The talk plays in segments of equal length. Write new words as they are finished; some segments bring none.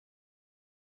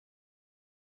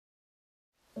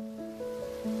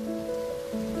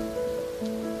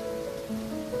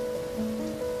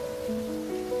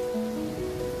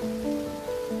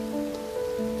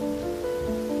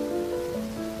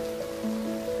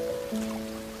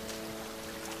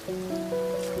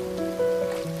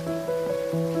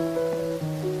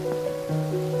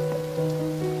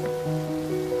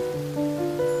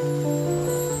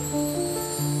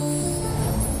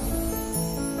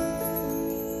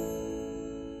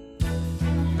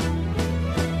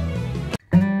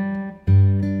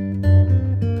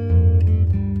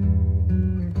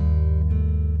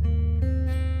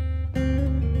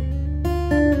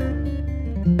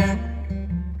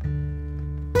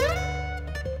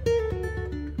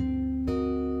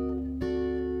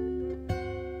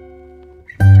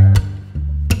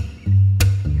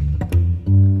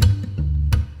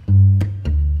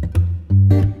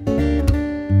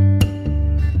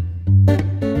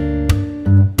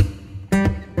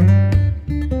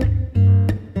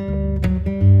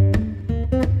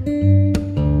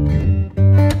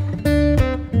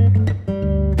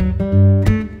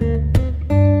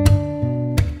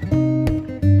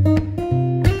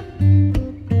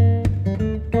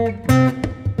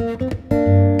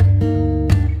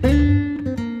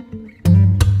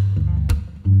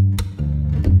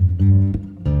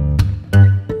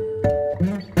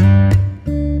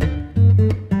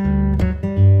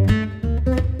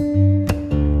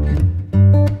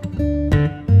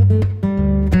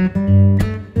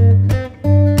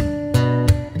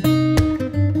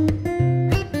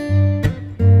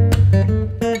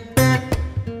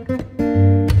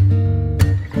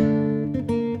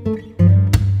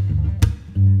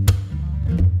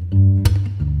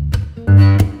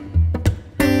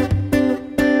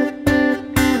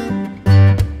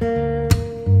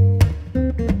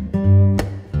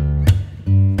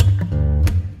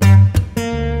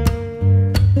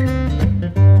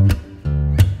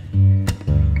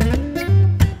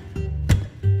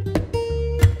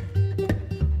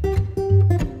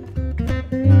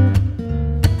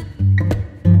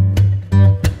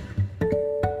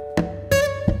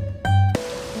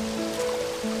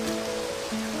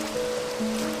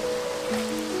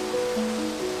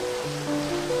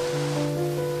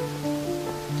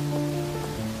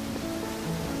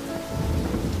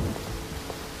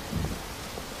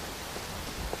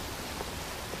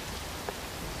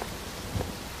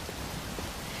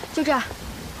就这儿。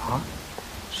啊？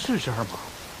是这儿吗？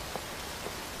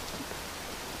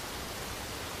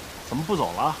怎么不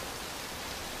走了？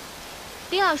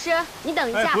丁老师，你等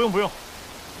一下。哎，不用不用，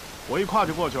我一跨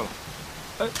就过去了。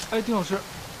哎，丁老师，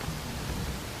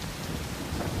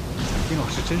丁老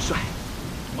师真帅。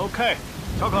OK，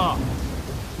 小可，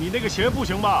你那个鞋不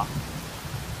行吧？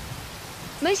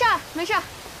没事儿，没事儿。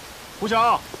胡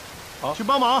晓，好，去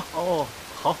帮忙。哦，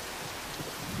好。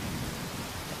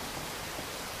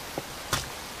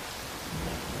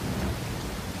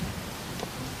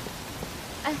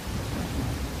哎。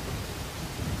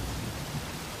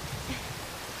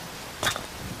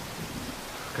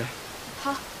给。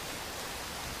好。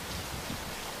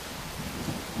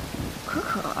可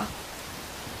可，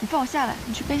你放我下来，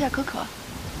你去背下可可。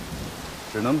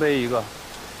只能背一个。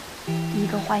一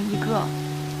个换一个。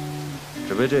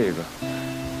只背这一个。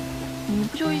你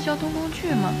不就一交通工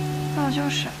具吗？那我叫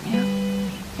什么呀？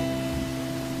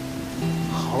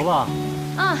好了吧？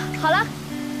嗯，好了。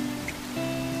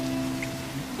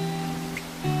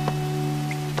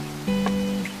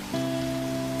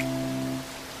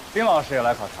丁老师也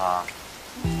来考察。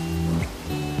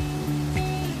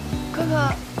可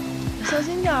可，小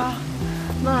心点儿。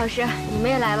孟老师，你们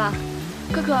也来了。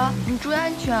可可，你注意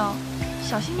安全哦，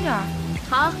小心点儿。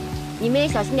好，你们也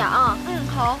小心点啊。嗯，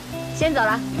好。先走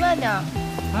了，慢点。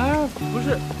哎，不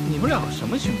是，你们两个什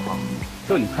么情况？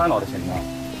就你看到的情况。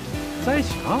在一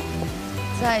起了？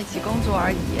在一起工作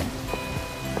而已。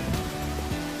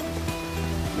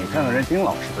你看看人丁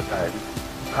老师的待遇，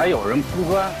还有人扑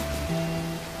关，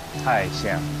太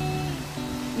羡慕。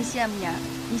你羡慕呀？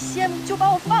你羡慕就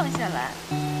把我放下来，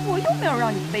我又没有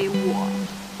让你背我。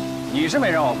你是没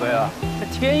让我背啊，这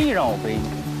天意让我背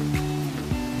你。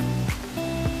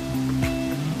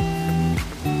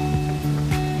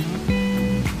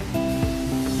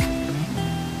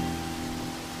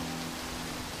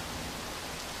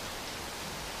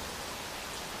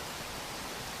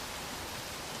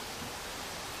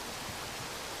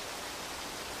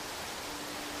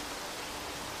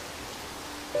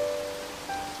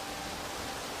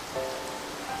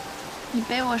你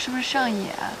背我是不是上瘾？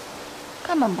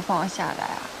根本不放我下来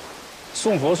啊！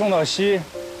送佛送到西，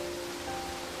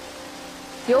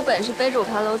有本事背着我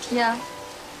爬楼梯啊！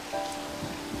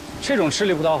这种吃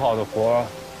力不讨好的活，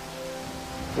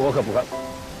我可不干。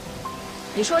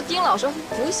你说丁老师和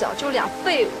胡晓就俩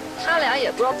废物，他俩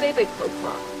也不知道背背可可。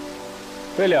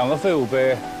被两个废物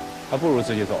背，还不如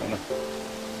自己走呢。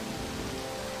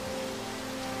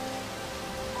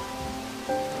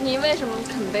你为什么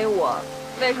肯背我？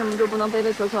为什么就不能背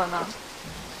背可可呢？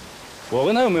我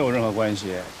跟他又没有任何关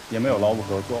系，也没有劳务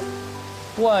合作，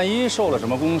万一受了什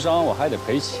么工伤，我还得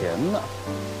赔钱呢。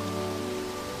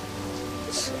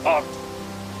啊！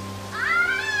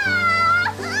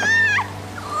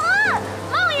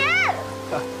梦妍，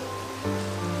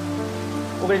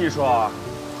我跟你说啊，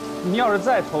你要是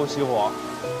再偷袭我，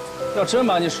要真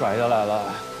把你甩下来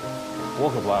了，我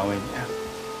可不安慰你。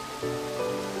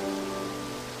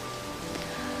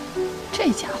这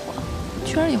家伙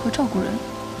居然也会照顾人。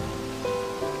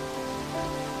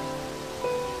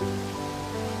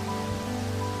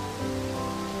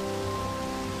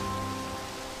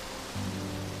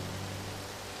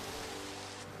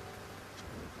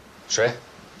水。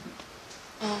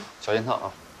嗯。小心烫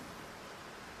啊。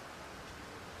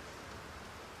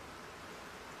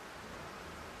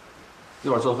一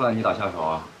会儿做饭你打下手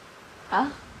啊。啊？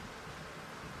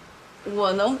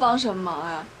我能帮什么忙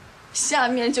呀？下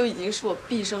面就已经是我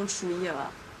毕生厨艺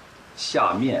了。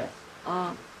下面。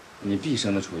嗯。你毕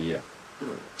生的厨艺。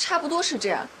差不多是这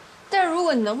样，但是如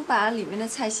果你能把里面的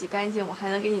菜洗干净，我还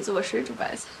能给你做个水煮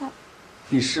白菜。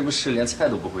你是不是连菜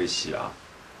都不会洗啊？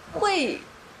会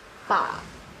吧，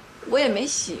我也没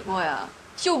洗过呀，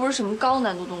又不是什么高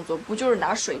难度动作，不就是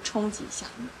拿水冲几下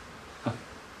吗？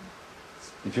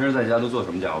你平时在家都做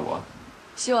什么家务啊？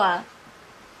洗碗、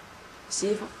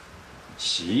洗衣服。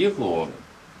洗衣服，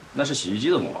那是洗衣机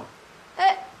的活。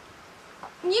哎，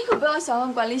你可不要小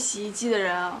看管理洗衣机的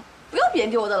人啊！不要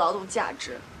贬低我的劳动价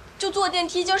值。就坐电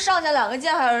梯，就上下2个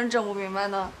键，还有人整不明白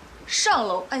呢。上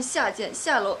楼按下键，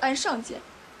下楼按上键。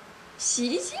洗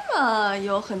衣机嘛，也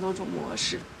有很多种模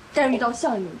式，但是遇到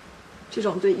像你这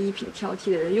种对衣品挑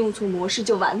剔的人，用错模式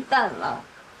就完蛋了。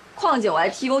况且我还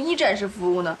提供1站式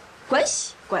服务呢，管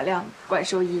洗、管晾、管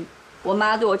收衣。我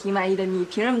妈对我挺满意的，你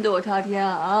凭什么对我挑剔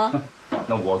啊？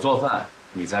那我做饭，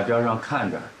你在边上看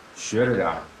着，学着点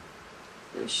儿。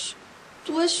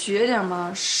多学点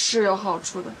嘛，是有好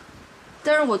处的。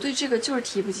但是我对这个就是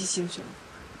提不起兴趣了，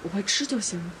我会吃就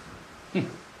行了。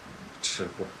吃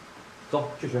货，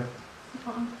走去学。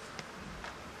好。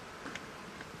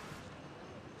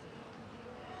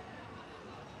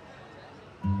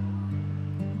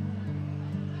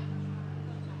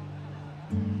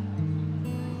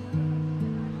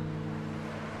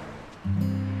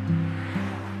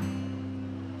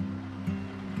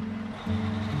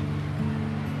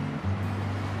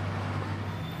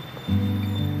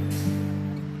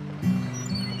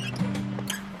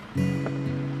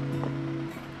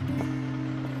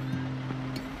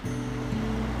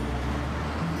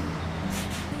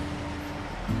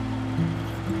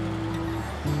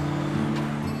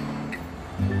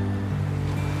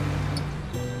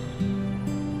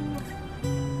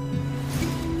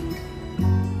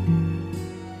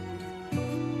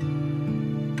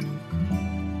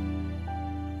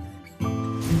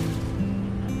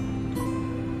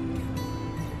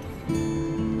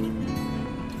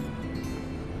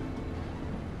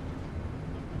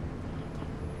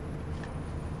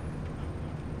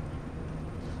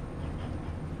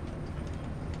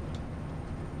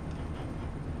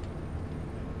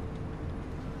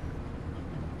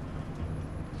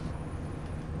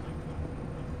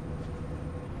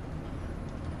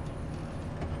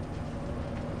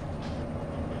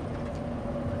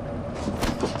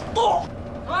动！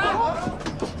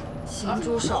请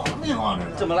住手！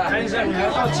怎么了？赶紧向女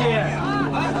儿道歉。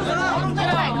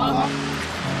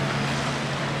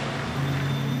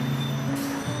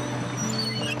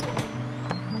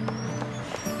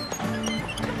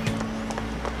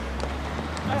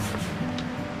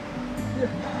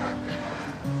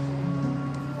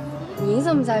你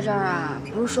怎么在这儿啊？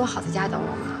不是说好在家等我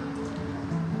吗？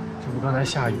这不刚才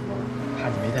下雨吗？怕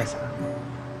你没带伞。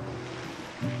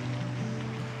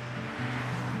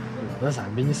我的伞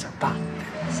比你伞大。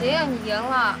行，你赢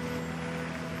了。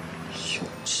幼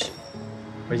稚，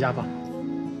回家吧。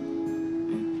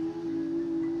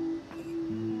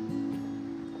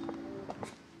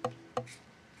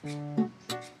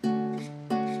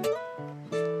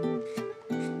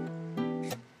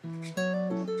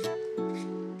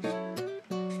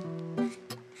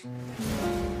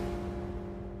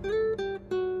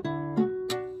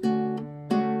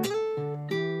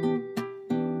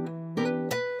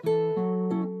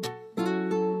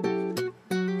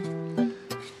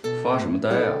发什么呆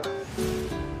啊？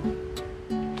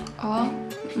哦，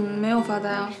没有发呆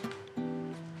啊。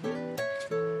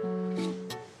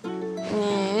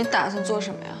你打算做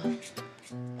什么呀？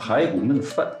排骨焖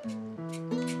饭。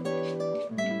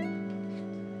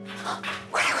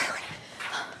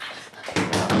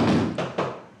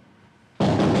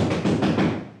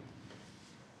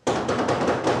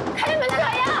开门的老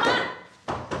爷！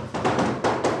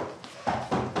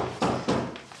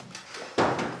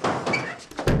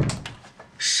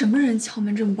什么人敲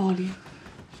门这么暴力？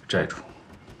债主，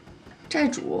债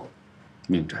主？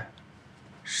命债。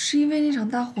是因为那场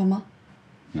大火吗？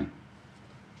嗯。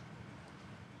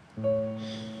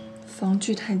房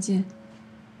距太近，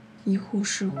一户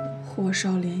失火，火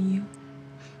烧连营。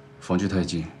房距太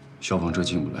近，消防车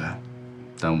进不来，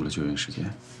耽误了救援时间。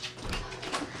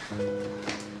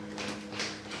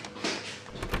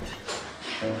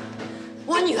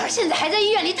我女儿现在还在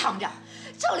医院里躺着，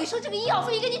照理说这个医药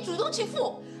费应该你主动去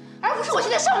付，而不是我现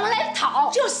在上门来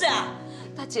讨。就是啊，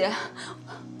大姐，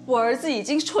我儿子已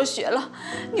经辍学了，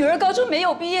女儿高中没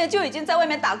有毕业就已经在外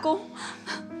面打工，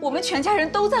我们全家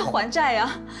人都在还债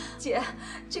啊。姐，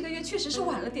这个月确实是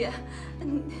晚了点，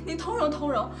你通融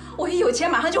通融，我一有钱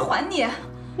马上就还你。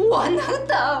我能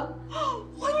等，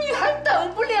我女儿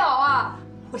等不了啊！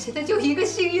我现在就一个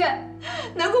心愿，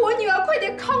能够我女儿快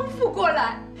点康复过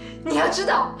来。你要知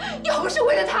道，要不是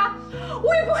为了她，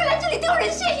我也不会来这里丢人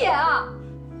现眼啊！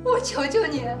我求求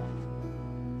你，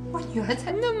我女儿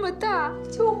才那么大，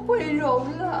就毁容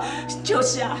了。就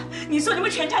是啊，你说你们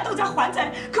全家都在还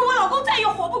债，可我老公再也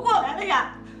活不过来了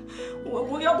呀。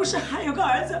我要不是还有个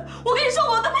儿子，我跟你说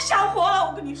我都不想活了。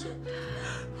我跟你说。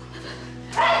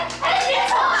哎，别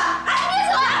走啊！哎，别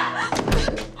走啊！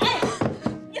哎，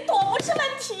你躲不是问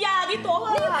题呀，你躲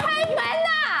了。你开门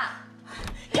呐！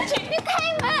你开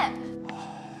门！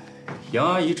杨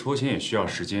阿姨筹钱也需要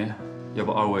时间，要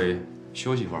不二位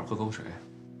休息一会儿，喝口水。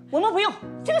我们不用，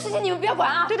这个事情你们不要管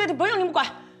啊！对，不用你们管。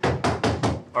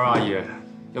二阿姨，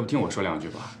要不听我说两句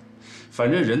吧？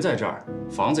反正人在这儿，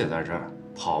房子也在这儿，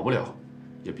跑不了，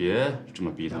也别这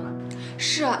么逼他们。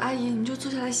是啊，阿姨，你就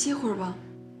坐下来歇会儿吧。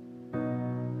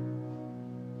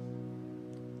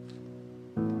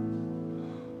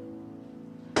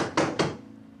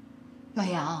老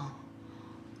杨，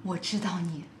我知道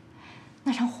你，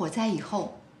那场火灾以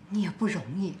后你也不容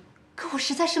易，可我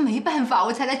实在是没办法，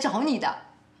我才来找你的。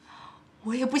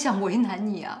我也不想为难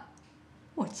你啊，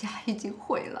我家已经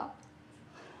毁了，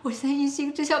我现在一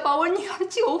心只想把我女儿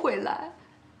救回来。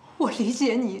我理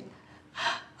解你，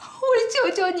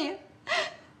我求求你，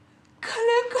可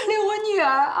怜可怜我女儿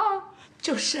啊！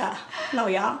就是啊，老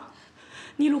杨，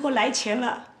你如果来钱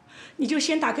了，你就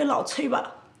先打给老崔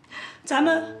吧，咱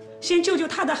们先救救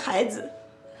他的孩子。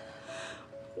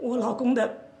我老公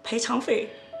的赔偿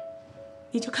费，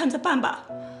你就看着办吧。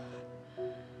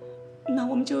那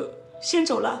我们就先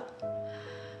走了，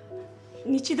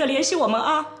你记得联系我们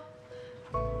啊。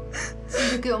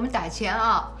记得给我们打钱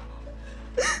啊！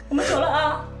我们走了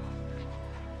啊。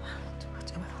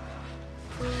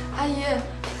阿姨，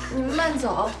你们慢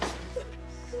走。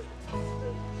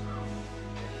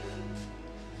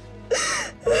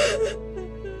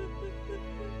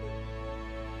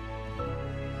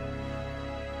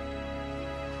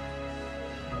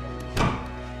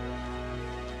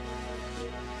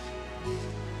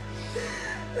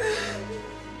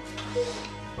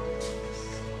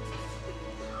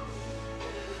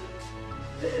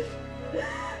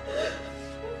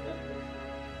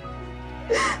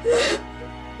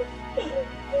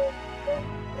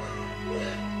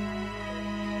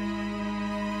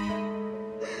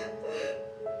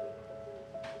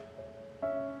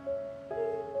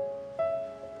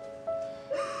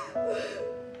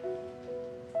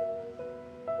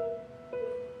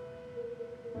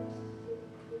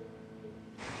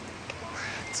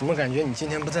怎么感觉你今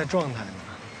天不在状态呢？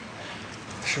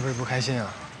是不是不开心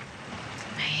啊？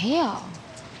没有，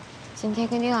今天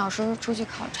跟丁老师出去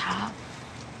考察，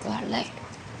有点累。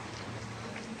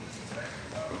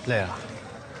累了？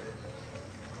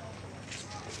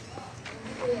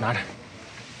拿着。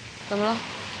怎么了？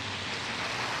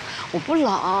我不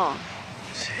冷。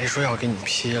谁说要给你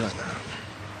批了呢？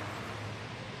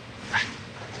来，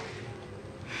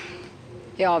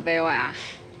又要背我呀？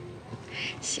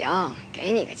行，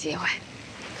给你个机会。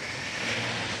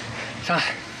上来。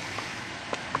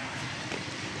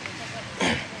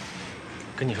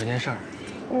跟你说件事儿。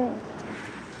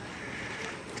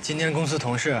今天公司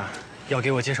同事要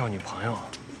给我介绍女朋友。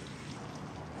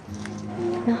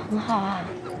那很好啊。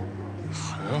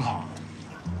很好。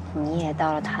你也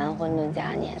到了谈婚论嫁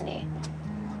的年龄。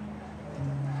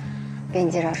给你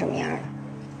介绍什么样的？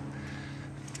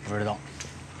不知道，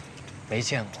没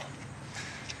见过。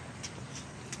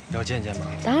要见见吗？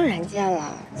当然见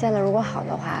了，见了如果好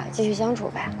的话，继续相处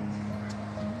呗。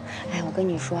哎，我跟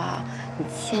你说啊，你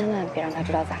千万别让他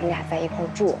知道咱们俩在一块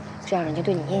住，这样人家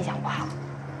对你印象不好。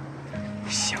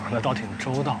想的倒挺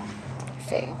周到。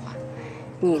废话，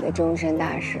你的终身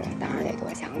大事当然得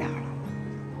多想点了。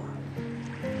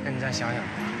那你再想想，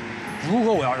如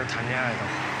果我要是谈恋爱的话，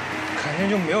肯定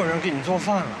就没有人给你做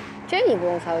饭了。这你不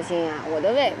用操心啊，我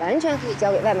的胃完全可以交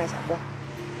给外卖小哥。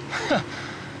哼，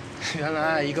原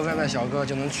来一个外卖小哥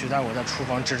就能取代我在厨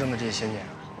房执政的这些年。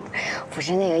不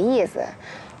是那个意思，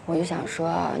我就想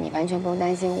说，你完全不用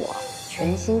担心我，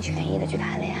全心全意的去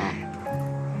谈恋爱。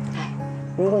哎，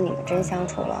如果你们真相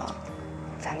处了，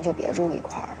咱们就别住一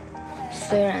块儿。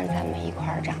虽然咱们一块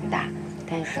儿长大，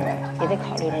但是也得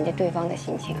考虑人家对方的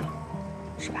心情啊，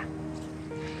是吧？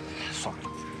算了，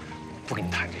不跟你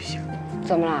谈这些。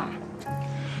怎么了？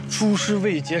出师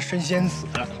未捷身先死。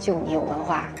就你有文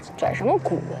化，拽什么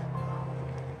古文？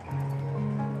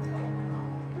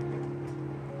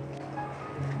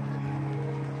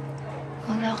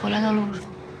刚才回来的路上，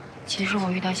其实我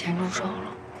遇到咸猪手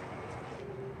了。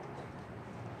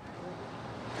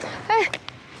哎，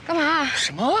干嘛？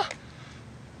什么？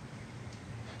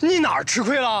你哪儿吃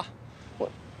亏了？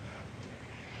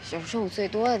是我最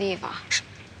多的地方。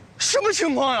什么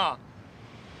情况呀？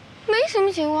没什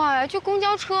么情况呀，就公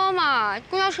交车嘛。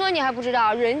公交车你还不知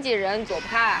道，人挤人，躲不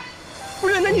开。不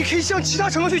是，那你可以向其他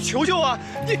乘客去求救啊！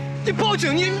你报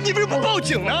警，你为什么不报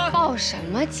警呢？报什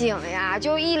么警呀？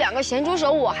就一两个咸猪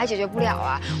手，我还解决不了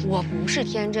啊！我不是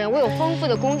天真，我有丰富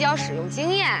的公交使用经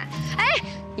验。哎，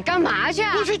你干嘛去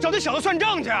啊？我去找那小子算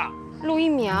账去。陆一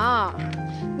鸣，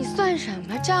你算什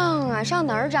么账啊？上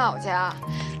哪儿找去啊？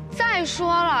再说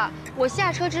了，我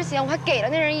下车之前我还给了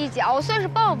那人一脚，我算是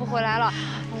报复回来了。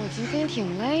我今天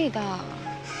挺累的。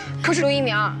可是陆一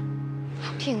鸣，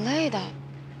我挺累的。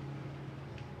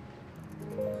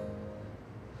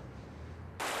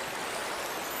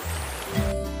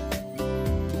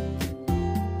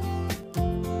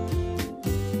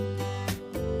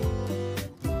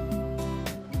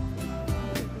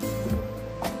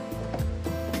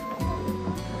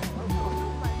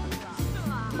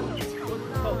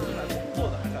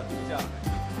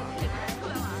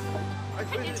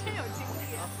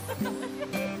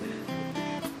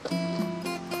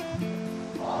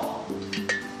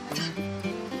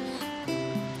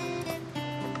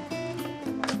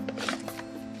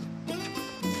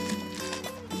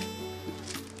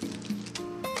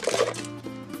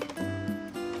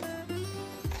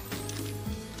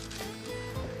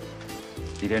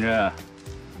李天真，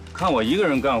看我一个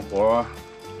人干活，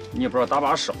你也不知道搭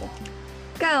把手。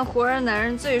干活的男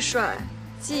人最帅，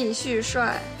继续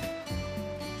帅。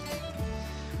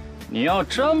你要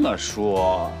这么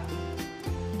说，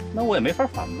那我也没法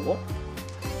反驳。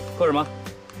喝什么？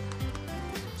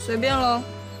随便喽。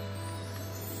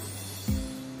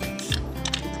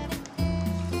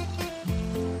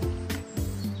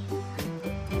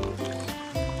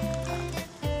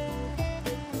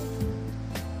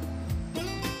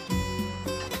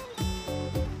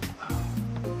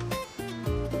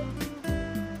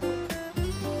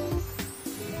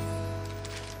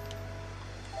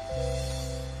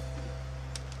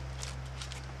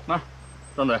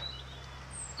张嘴。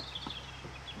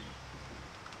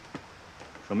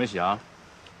手没洗啊？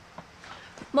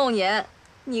孟言，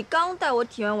你刚带我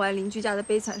体验完邻居家的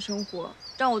悲惨生活，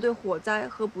让我对火灾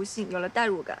和不幸有了代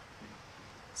入感。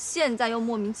现在又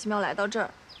莫名其妙来到这儿，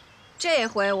这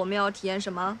回我们要体验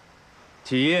什么？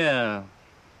体验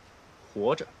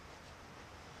活着。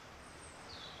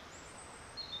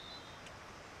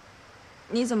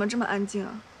你怎么这么安静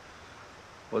啊？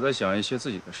我在想一些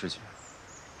自己的事情。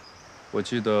我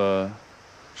记得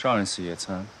上一次野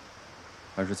餐，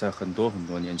还是在很多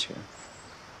年前。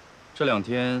这2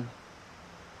天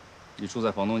你住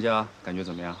在房东家，感觉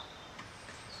怎么样？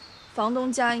房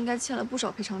东家应该欠了不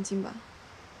少赔偿金吧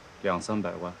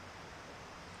200-300万，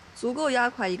足够压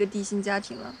垮一个低薪家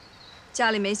庭了。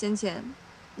家里没闲钱，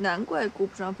难怪顾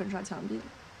不上粉刷墙壁了。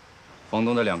房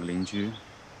东的2个邻居，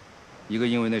一个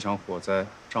因为那场火灾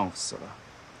丈夫死了，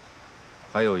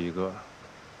还有一个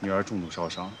女儿重度烧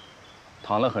伤，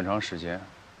躺了很长时间，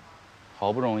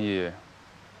好不容易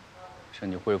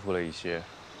身体恢复了一些，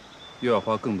又要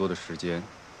花更多的时间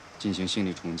进行心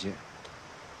理重建，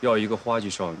要一个花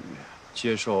季少女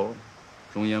接受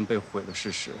容颜被毁的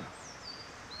事实，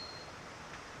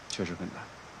确实很难。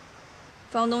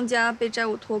房东家被债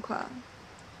务拖垮，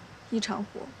一场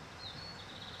火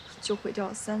就毁掉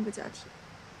了3个家庭。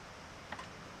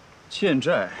欠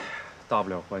债大不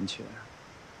了还钱，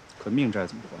可命债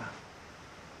怎么还？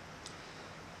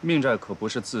命债可不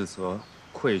是自责、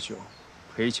愧疚、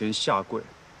赔钱下跪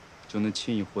就能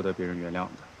轻易获得别人原谅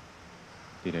的。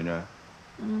李连珍，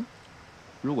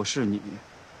如果是你，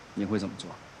你会怎么做？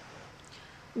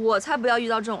我才不要遇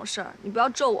到这种事儿！你不要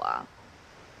咒我啊！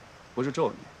不是咒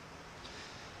你。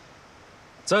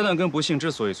灾难跟不幸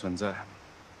之所以存在，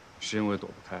是因为躲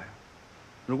不开。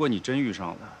如果你真遇上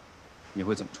了，你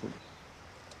会怎么处理？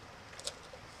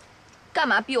干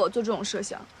嘛逼我做这种设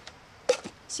想？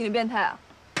心理变态啊！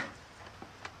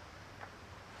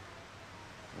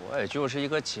我也就是一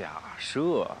个假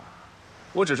设，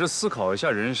我只是思考一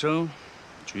下人生，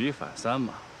举一反三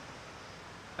嘛。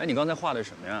哎，你刚才画的是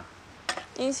什么呀？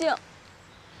银杏。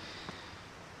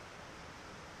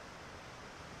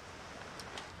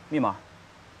密码。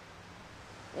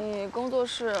你工作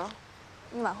室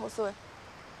密码后4位。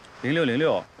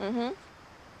0606。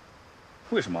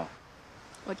为什么？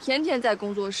我天天在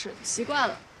工作室，习惯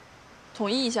了，统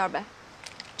一一下呗。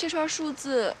这串数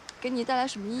字给你带来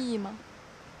什么意义吗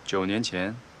9年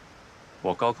前，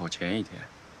我高考前一天。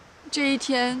这一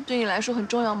天对你来说很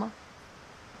重要吗？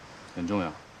很重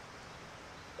要。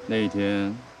那一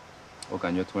天，我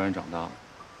感觉突然长大了。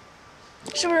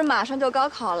是不是马上就高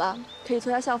考了，可以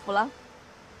脱下校服了？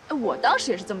哎，我当时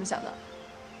也是这么想的。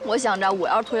我想着，我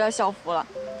要是脱下校服了，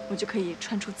我就可以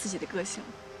穿出自己的个性了。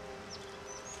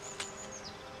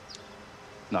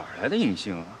哪儿来的隐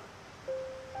性啊？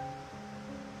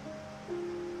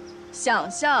想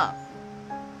象。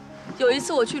有一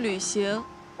次我去旅行，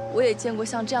我也见过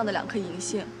像这样的2颗银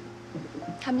杏，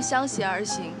它们相携而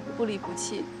行，不离不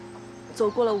弃，走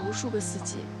过了无数个四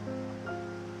季。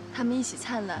它们一起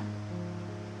灿烂，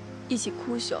一起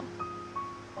枯朽，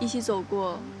一起走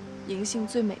过银杏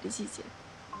最美的季节。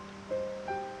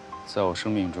在我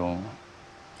生命中，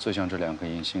最像这2颗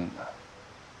银杏的，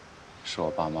是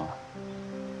我爸妈。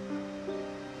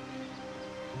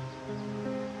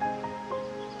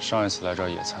上一次来这儿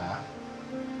野餐，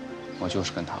我就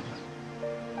是跟他们。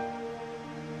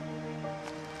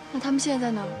那他们现在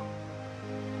在哪儿？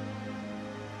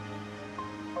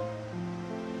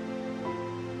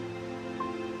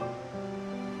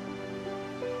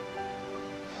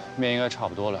面应该差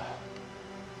不多了。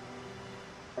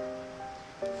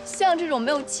像这种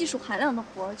没有技术含量的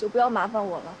活儿，就不要麻烦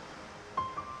我了。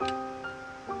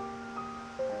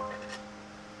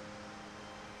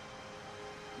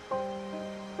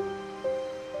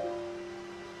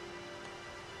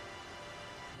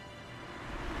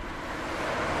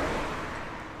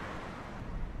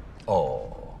哦，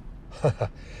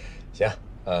行，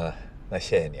那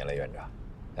谢谢您了，院长。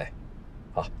哎，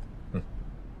好，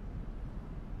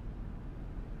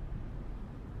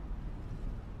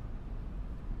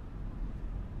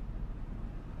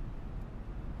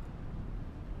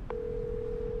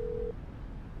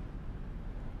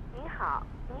您好，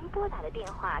您拨打的电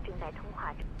话正在通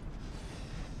话中。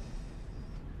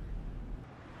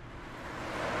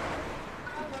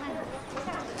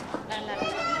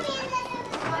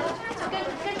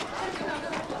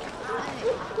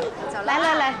来，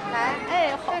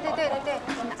哎，对，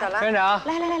走了。院长，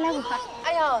来，我快。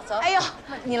哎呦，走。哎呦，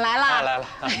你来啦！来了。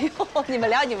哎呦，你们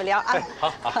聊啊。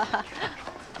好。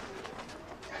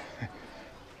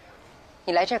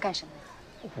你来这儿干什么？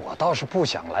我倒是不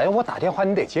想来，我打电话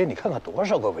你得接，你看看多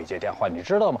少个未接电话，你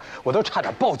知道吗？我都差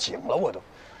点报警了，我都。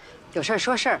有事儿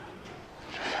说事儿。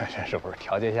这不是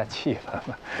调节一下气氛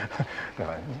吗？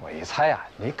我一猜啊，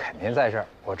你肯定在这儿。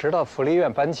我知道福利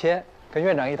院搬迁，跟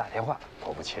院长一打电话，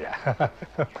果不其然。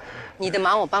你的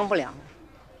忙我帮不了。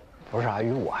不是阿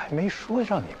玉，我还没说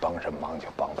让你帮什么忙就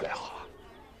帮不了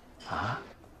啊。啊？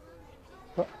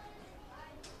不。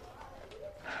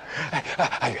哎，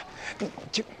阿玉，你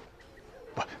就不。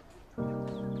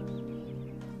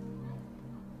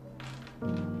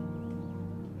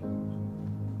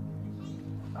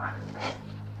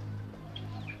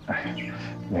哎，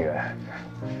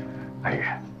阿玉，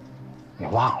你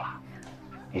忘了，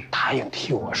你答应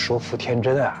替我说服天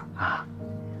真啊啊！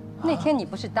那天你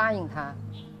不是答应他，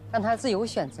让他自由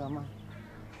选择吗？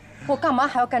我干嘛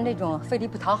还要干这种费力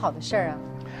不讨好的事儿啊？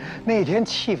那天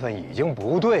气氛已经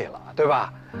不对了，对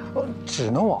吧？只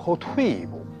能往后退一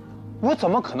步。我怎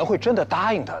么可能会真的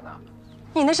答应他呢？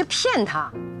你那是骗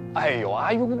他！哎呦，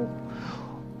阿玉，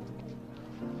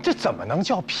这怎么能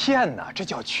叫骗呢？这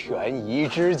叫权宜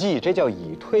之计，这叫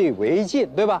以退为进，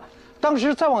对吧？当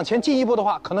时再往前进一步的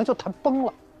话，可能就谈崩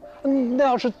了。那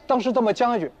要是当时这么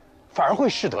僵下去，反而会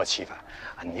适得其反。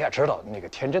你也知道，那个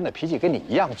天真的脾气跟你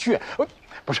一样倔。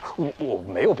不是我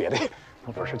没有别的，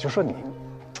不是，就说你，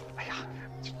哎呀，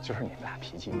就是你们俩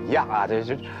脾气一样啊，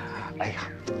哎呀，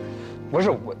不是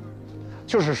我，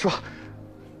就是说，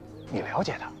你了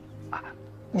解他啊，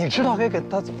你知道该跟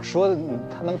他怎么说，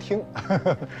他能听，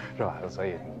是吧？所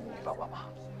以你帮帮忙，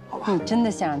好吧？你真的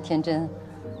想让天真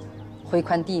回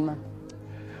宽地吗？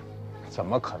怎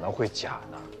么可能会假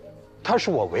呢？她是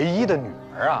我唯一的女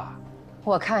儿啊！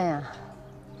我看呀，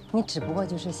你只不过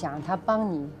就是想让他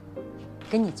帮你，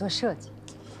给你做设计。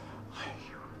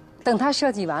等他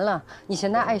设计完了，你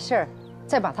嫌他碍事儿，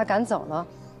再把他赶走了。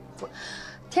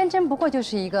天真不过就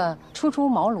是一个初出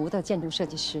茅庐的建筑设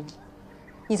计师，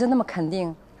你就那么肯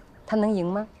定他能赢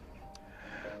吗？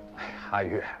阿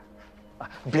玉，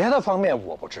别的方面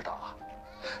我不知道啊，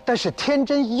但是天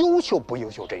真优秀不优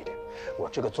秀这一点，我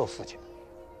这个做父亲的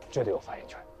绝对有发言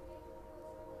权。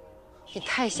你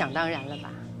太想当然了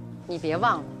吧？你别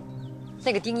忘了，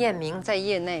那个丁彦明在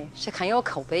业内是很有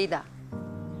口碑的。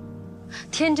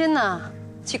天真呢，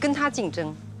去跟他竞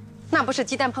争，那不是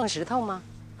鸡蛋碰石头吗？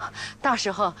到时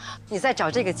候你再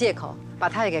找这个借口把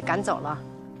他也给赶走了。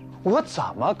我怎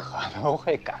么可能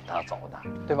会赶他走呢？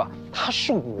对吧？她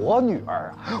是我女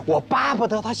儿啊，我巴不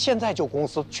得她现在就公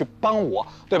司去帮我，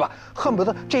对吧？恨不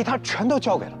得这一摊全都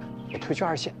交给她，我退居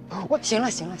二线。我行了，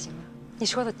你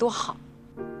说的多好，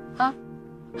啊，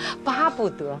巴不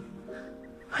得。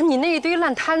你那一堆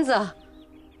烂摊子，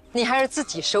你还是自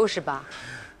己收拾吧。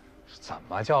怎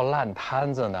么叫烂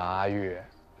摊子呢？阿玉，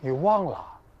你忘了，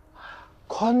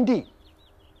宽地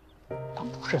当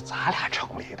初是咱俩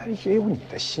成立的，也有你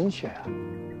的心血啊，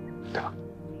对吧？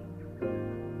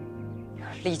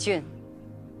李俊，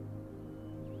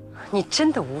你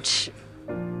真的无耻。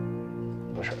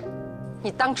不是，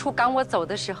你当初赶我走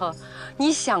的时候，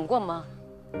你想过吗？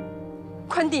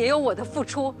宽地也有我的付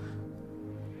出。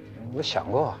我想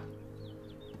过，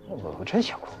我真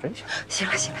想过，真想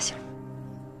过。行了，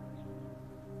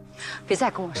别再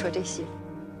跟我说这些，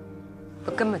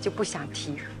我根本就不想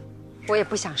提，我也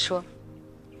不想说。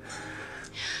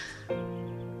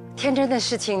天真的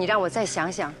事情，你让我再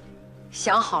想想，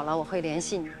想好了我会联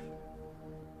系你。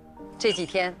这几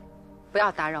天不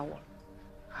要打扰我。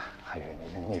阿玉，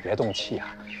你别动气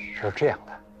啊，是这样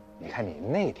的，你看你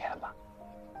那天吧，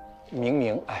明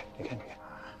明哎，你看。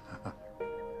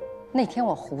那天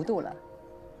我糊涂了，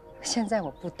现在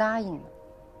我不答应了。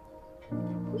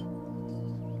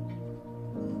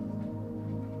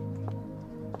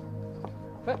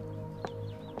哎，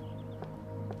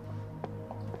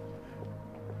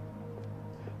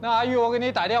那阿玉，我给你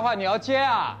打电话，你要接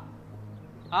啊？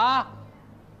啊？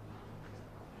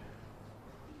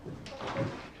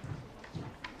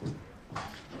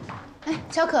哎，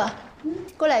乔可，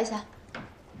过来一下。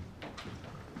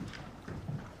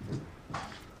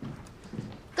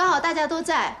刚好大家都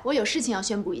在，我有事情要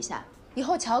宣布一下。以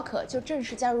后乔可就正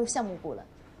式加入项目部了，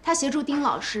他协助丁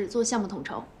老师做项目统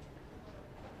筹。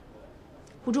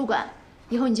胡主管，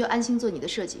以后你就安心做你的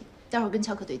设计，待会儿跟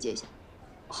乔可对接一下。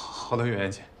好的，圆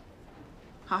圆姐。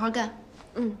好好干。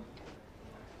嗯。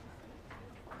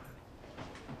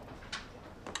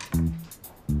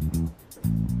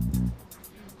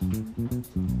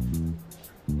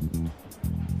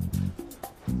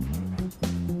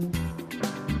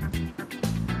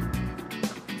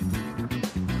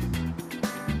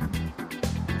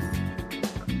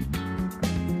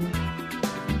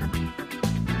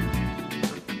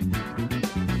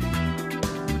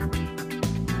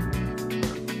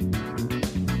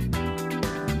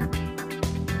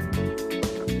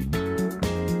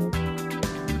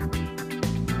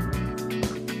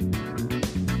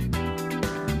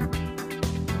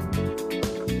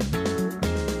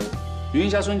云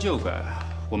家村旧改，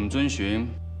我们遵循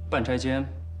半拆迁、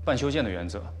半修建的原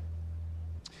则。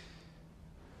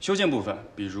修建部分，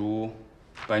比如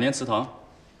百年祠堂、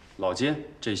老街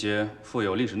这些富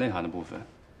有历史内涵的部分；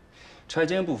拆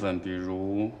迁部分，比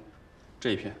如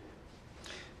这一片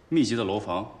密集的楼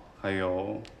房，还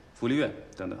有福利院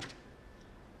等等。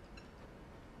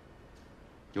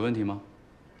有问题吗？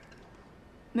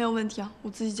没有问题啊，我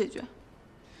自己解决。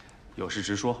有事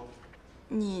直说。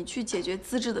你去解决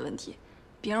资质的问题，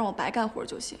别让我白干活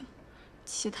就行。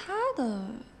其他的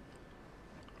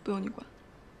不用你管。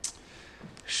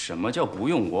什么叫不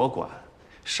用我管？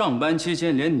上班期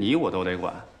间连你我都得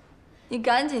管。你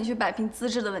赶紧去摆平资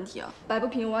质的问题啊！摆不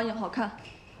平我要演好看。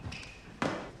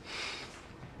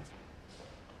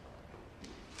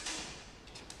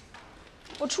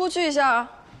我出去一下。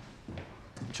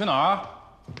去哪儿？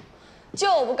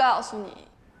就不告诉你。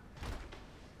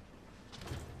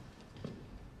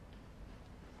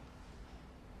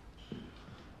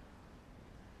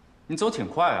你走挺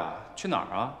快啊，去哪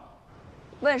儿啊？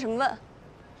问什么问？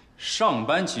上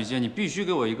班期间你必须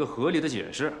给我一个合理的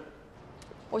解释。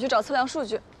我去找测量数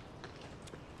据。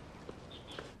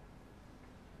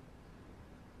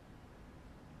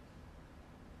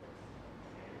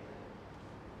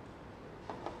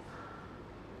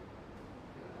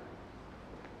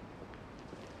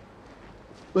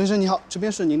温生你好，这边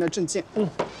是您的证件。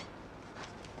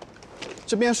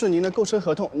这边是您的购车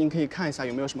合同，您可以看一下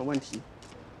有没有什么问题。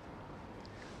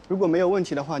如果没有问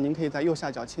题的话，您可以在右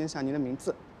下角签下您的名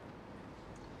字。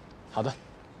好的。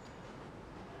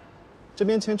这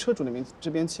边签车主的名字，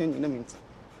这边签您的名字。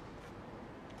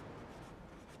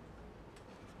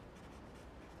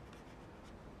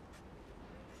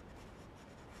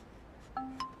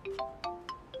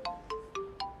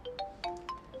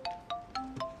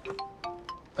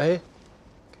哎。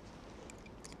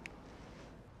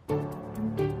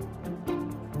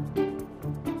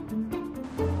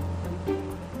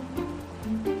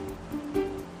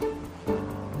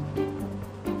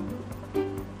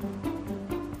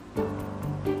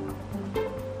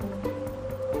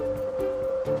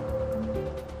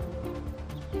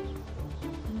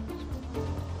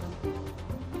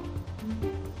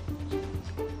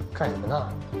干什么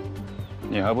呢？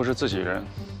你还不是自己人，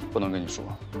不能跟你说。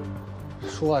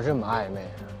说话这么暧昧，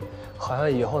好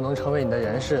像以后能成为你的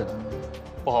人似的。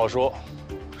不好说，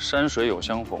山水有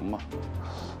相逢嘛。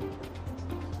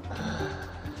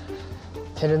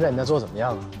天真在你那做怎么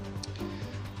样啊？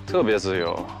特别自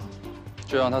由，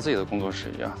就像他自己的工作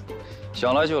室一样，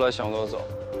想来就来，想走就走，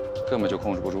根本就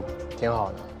控制不住。挺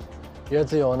好的，越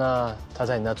自由呢，他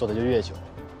在你那做的就越久。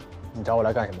你找我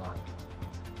来干什么？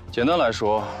简单来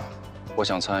说，我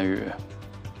想参与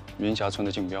云霞村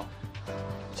的竞标。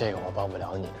这个我帮不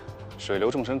了你。水流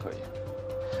众生可以。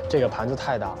这个盘子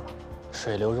太大了，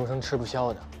水流众生吃不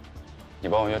消的。你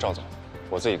帮我约赵总，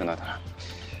我自己跟他谈，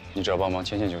你只要帮忙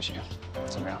牵线就行，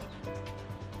怎么样？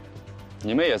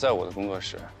你们也在我的工作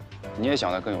室，你也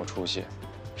想得更有出息，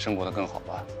生活得更好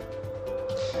吧？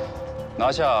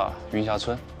拿下云霞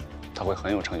村，他会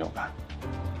很有成就感，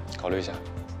考虑一下。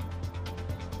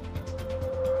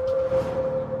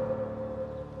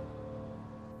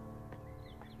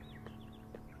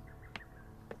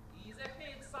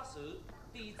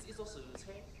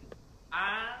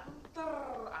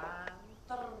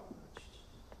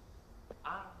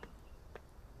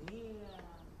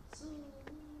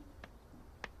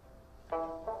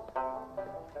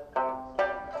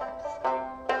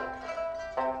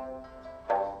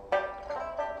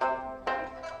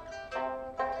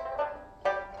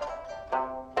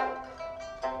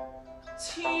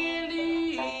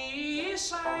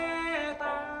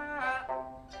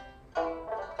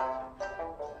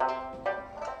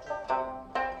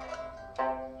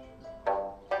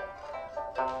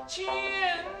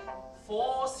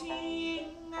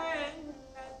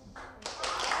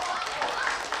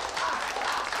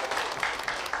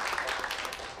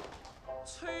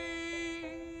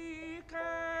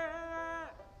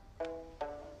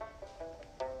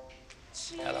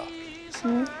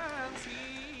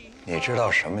你知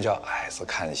道什么叫矮子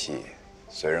看戏，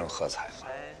随人喝彩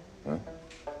吗？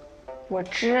我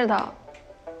知道。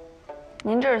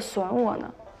您这是损我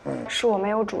呢。是我没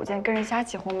有主见，跟人瞎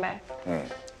起哄呗。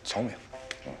聪明。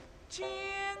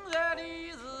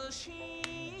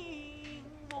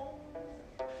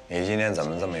你今天怎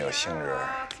么这么有兴致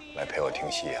来陪我听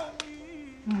戏啊？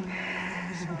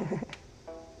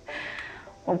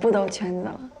我不兜圈子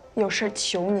了，有事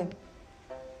求您。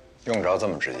用着这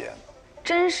么直接呢？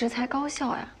真实才高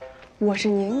效呀！我是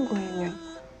您闺女，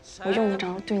我用得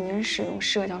着对您使用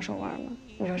社交手腕吗？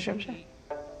你说是不是？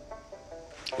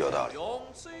有道理。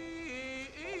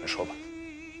你说吧。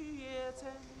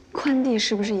宽地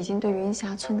是不是已经对云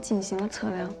霞村进行了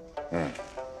测量？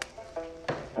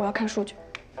我要看数据。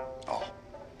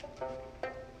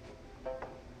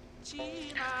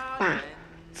爸，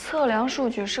测量数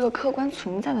据是个客观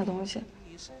存在的东西，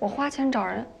我花钱找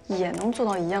人也能做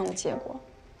到一样的结果。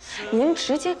您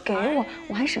直接给我，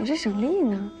我还省时省力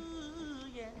呢。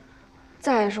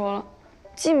再说了，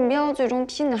竞标最终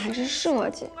拼的还是设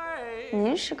计，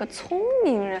您是个聪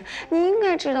明人，你应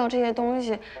该知道这些东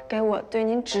西给我对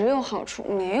您只有好处，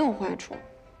没有坏处。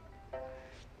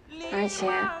而且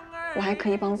我还可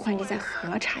以帮会计再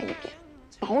核查一遍，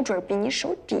保准比你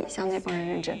手底下那帮人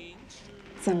认真。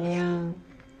怎么样？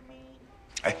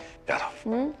哎，丫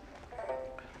头，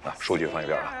那数据放一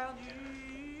边啊，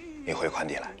你汇款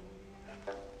底来。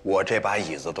我这把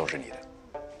椅子都是你的，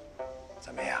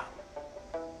怎么样？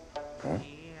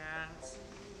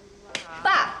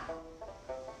爸，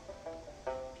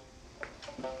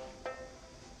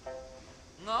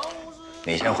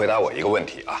你先回答我一个问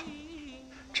题啊，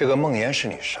这个孟岩是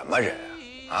你什么人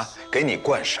啊？啊，给你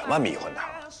灌什么迷魂汤？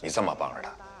你这么帮着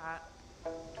他？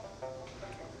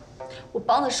我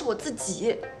帮的是我自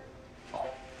己。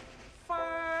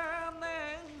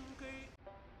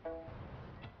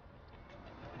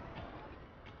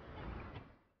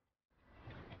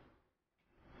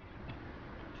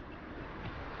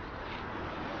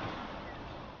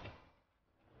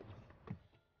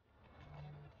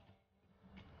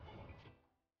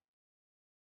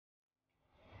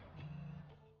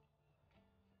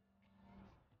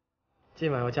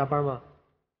今晚要加班吗？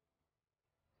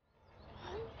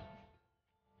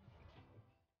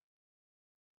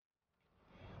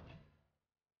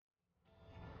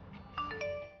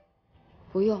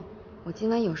不用，我今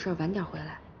晚有事晚点回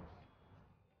来。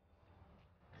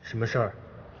什么事儿？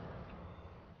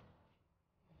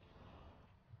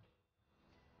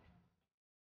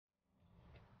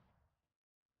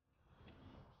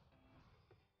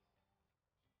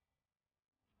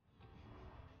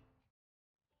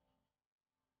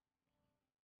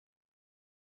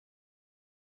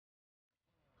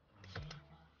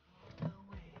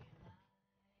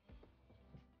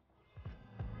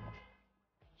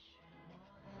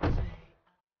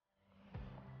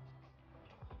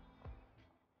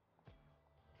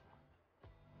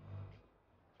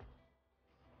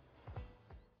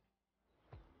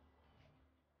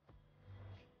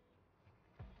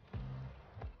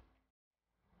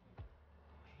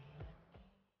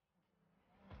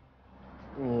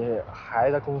你还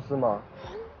在公司吗？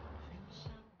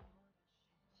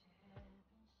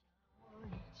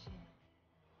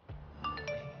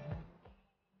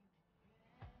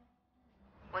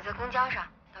我在公交上，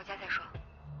到家再说。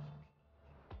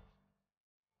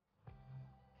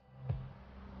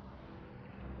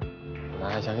本来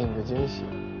还想给你个惊喜。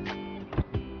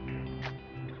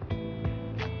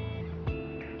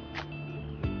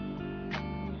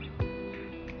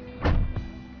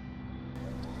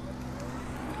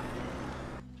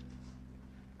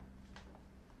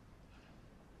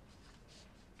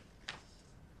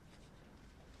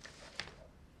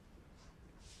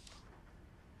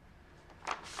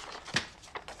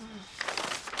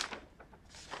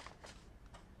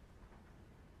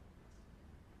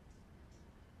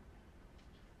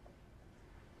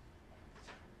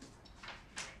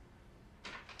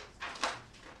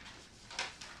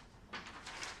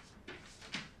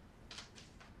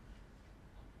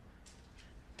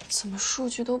怎么数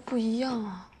据都不一样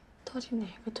啊？到底哪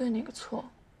个对哪个错？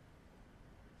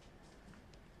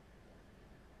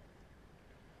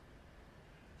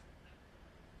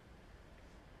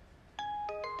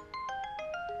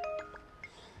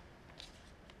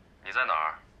你在哪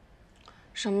儿？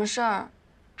什么事儿？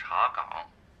查岗。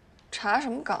查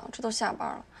什么岗？这都下班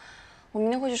了，我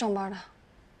明天会去上班的。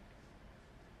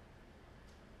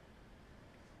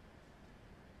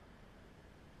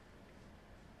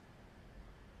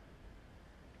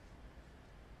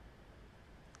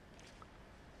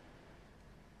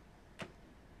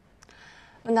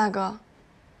温大哥，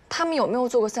他们有没有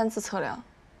做过3次测量？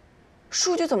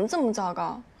数据怎么这么糟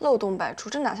糕，漏洞百出，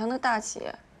这哪像那大企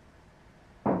业？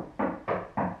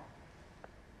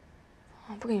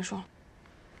不跟你说了。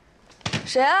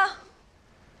谁啊？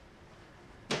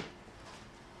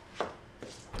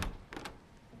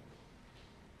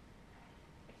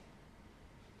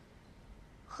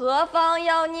何方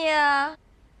妖孽啊？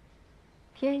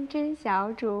天真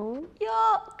小主哟，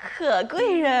可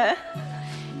贵人。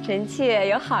臣妾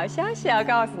有好消息要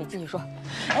告诉你，进去说。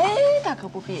哎，大可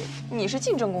不必，你是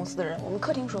竞争公司的人，我们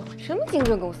客厅说。什么竞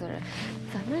争公司的人？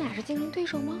咱们俩是竞争对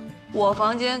手吗？我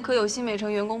房间可有新美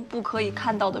城员工不可以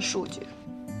看到的数据，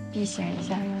避嫌一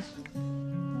下呀。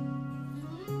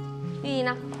玉姨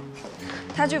呢？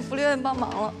她去福利院帮忙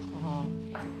了。哦，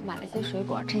买了些水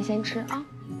果，趁鲜吃啊。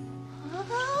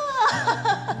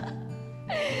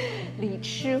李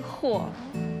吃货。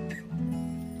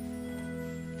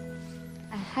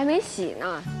哎，还没洗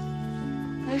呢。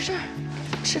没事儿，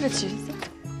吃个橘子。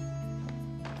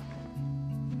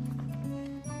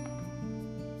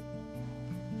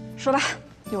说吧，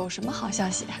有什么好消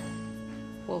息？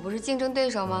我不是竞争对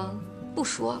手吗？不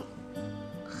说了。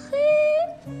嘿，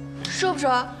说不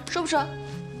说？说不说？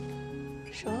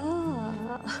说。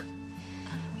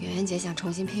圆圆姐想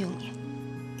重新聘用你。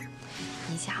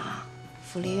你想啊，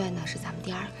福利院呢是咱们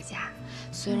第2个家，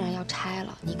虽然要拆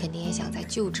了，你肯定也想在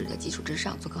旧址的基础之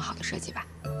上做更好的设计吧？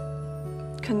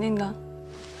肯定的。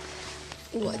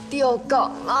我掉梗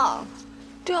了。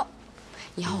掉。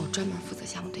以后我专门负责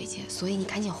项目对接，所以你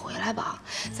赶紧回来吧，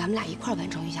咱们俩一块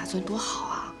完成余下村多好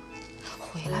啊！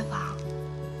回来吧。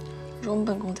容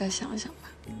本宫再想想吧。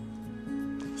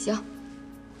行，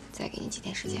再给你几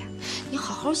天时间，你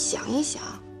好好想一想。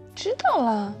知道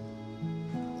了。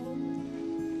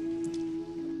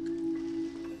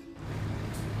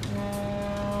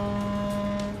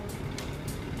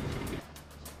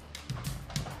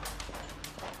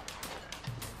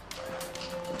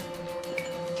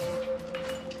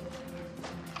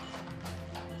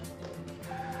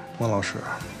孟老师，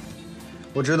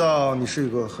我知道你是一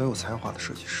个很有才华的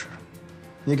设计师，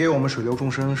你给我们水流众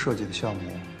生设计的项目，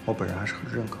我本人还是很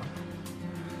认可的。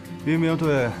明明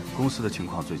对公司的情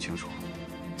况最清楚，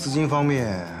资金方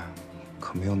面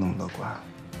可没有那么乐观。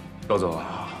赵总，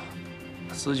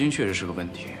资金确实是个问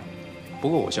题，不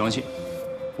过我相信，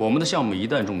我们的项目一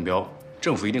旦中标，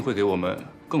政府一定会给我们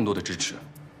更多的支持，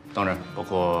当然包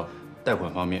括贷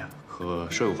款方面和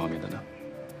税务方面的呢。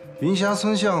云霞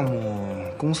村项目，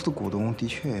公司的股东的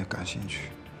确也感兴趣，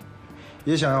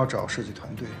也想要找设计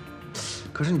团队。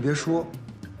可是你别说，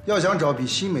要想找比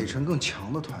新美城更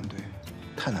强的团队，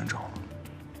太难找了。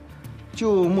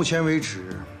就目前为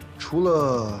止，除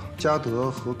了嘉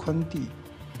德和宽地，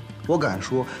我敢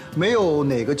说没有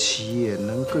哪个企业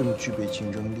能更具备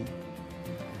竞争力。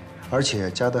而且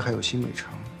嘉德还有新美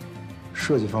城，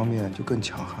设计方面就更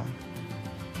强悍。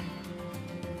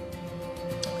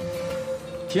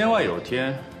天外有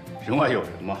天，人外有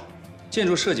人嘛。建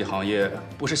筑设计行业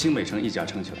不是新美城一家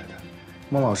撑起来的。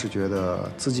孟老师觉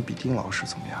得自己比丁老师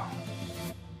怎么样？